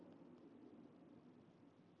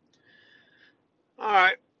All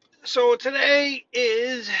right. So today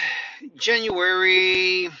is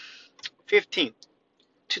January 15th,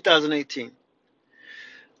 2018.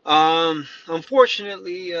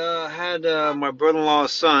 Unfortunately, had my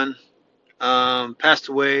brother-in-law's son passed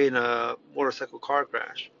away in a motorcycle car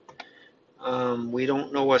crash. We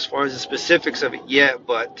don't know as far as the specifics of it yet,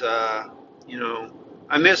 but you know,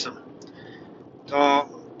 I miss him.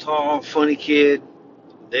 Tall, funny kid,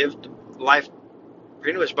 lived life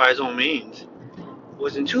pretty much by his own means.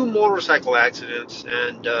 Was in two motorcycle accidents,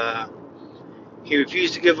 and he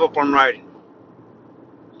refused to give up on riding.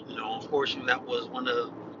 Unfortunately, that was one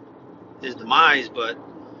of his demise. But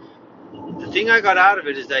the thing I got out of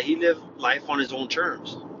it is that he lived life on his own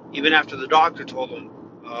terms. Even after the doctor told him,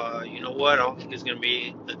 you know what, I don't think it's going to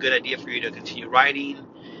be a good idea for you to continue riding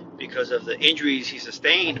because of the injuries he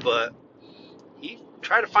sustained. But he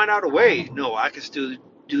tried to find out a way. No, I can still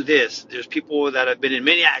do this. There's people that have been in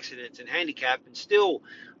many accidents and handicapped and still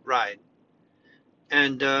ride.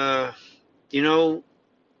 And, you know,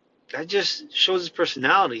 that just shows his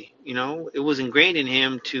personality. It was ingrained in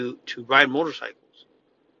him to ride motorcycles.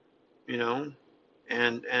 You know,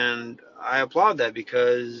 and I applaud that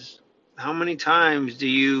because how many times do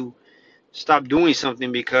you stop doing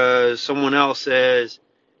something because someone else says,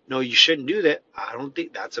 no, you shouldn't do that. I don't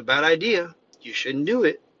think that's a bad idea. You shouldn't do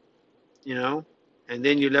it. You know, and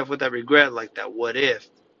then you're left with that regret, like that what if.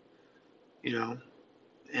 You know,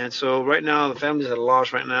 and so right now the family's at a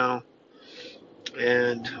loss right now,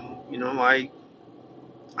 and I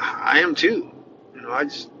am too. I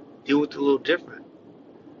just deal with it a little different.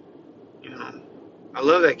 You know, I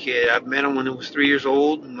love that kid. I met him when he was 3 years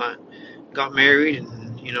old, and I got married,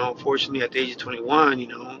 and unfortunately at the age of 21,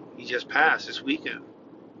 he just passed this weekend.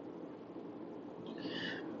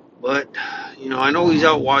 But I know he's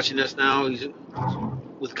out watching us now. He's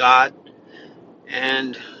with God,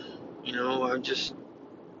 and I'm just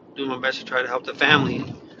doing my best to try to help the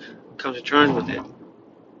family come to terms with it.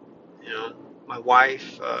 You know, my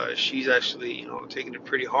wife, she's actually taking it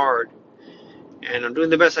pretty hard, and I'm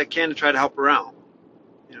doing the best I can to try to help her out.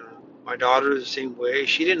 My daughter is the same way.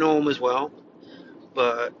 She didn't know him as well,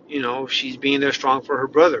 but she's being there strong for her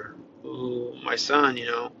brother, who my son,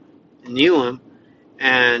 knew him,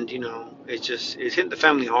 and it's hitting the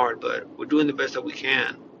family hard, but we're doing the best that we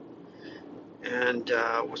can. And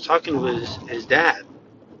was talking to his dad,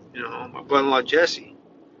 my brother-in-law Jesse,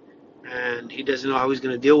 and he doesn't know how he's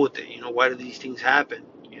going to deal with it. Why do these things happen?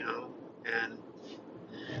 And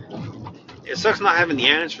it sucks not having the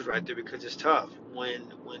answers right there because it's tough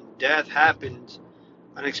when death happens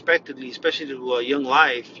unexpectedly, especially to a young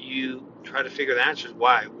life. You try to figure the answers.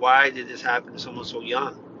 Why did this happen to someone so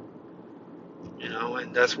young?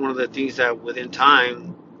 And that's one of the things that within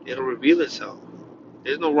time it'll reveal itself.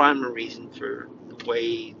 There's no rhyme or reason for the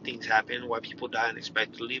way things happen, why people die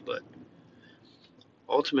unexpectedly, but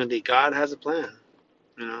ultimately God has a plan.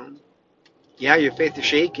 you know yeah, your faith is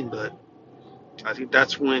shaken, but I think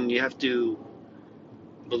that's when you have to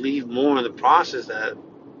believe more in the process that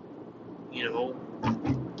you know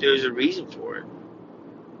there's a reason for it.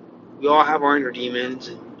 We all have our inner demons,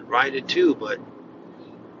 and Ryan did too, but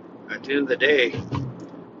at the end of the day,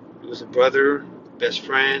 he was a brother, best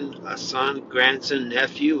friend, a son, grandson,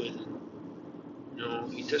 nephew,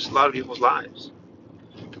 and he touched a lot of people's lives.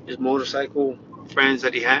 His motorcycle friends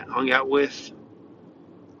that he hung out with,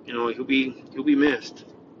 he'll be missed,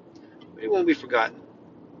 but he won't be forgotten,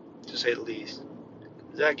 to say the least.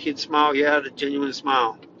 That kid smile, yeah, had a genuine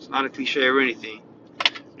smile. It's not a cliche or anything.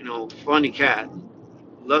 Funny cat.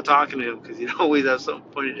 Love talking to him because he'd always have something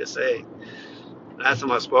funny to say. Last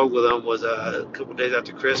time I spoke with him was a couple days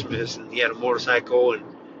after Christmas, and he had a motorcycle and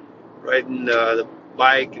riding the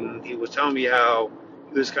bike, and he was telling me how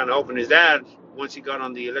he was kind of hoping his dad, once he got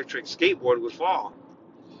on the electric skateboard, would fall.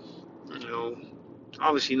 You know,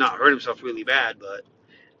 Obviously not hurt himself really bad, but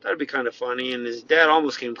that'd be kind of funny. And his dad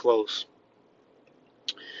almost came close,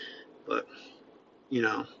 but you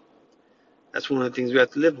know, that's one of the things we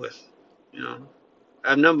have to live with. You know,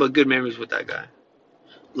 I have nothing but good memories with that guy.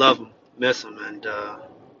 Love him, miss him, and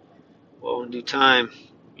well, in due time,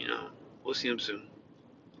 you know, we'll see him soon.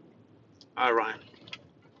 All right, Ryan.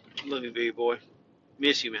 Love you, baby boy.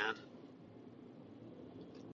 Miss you, man.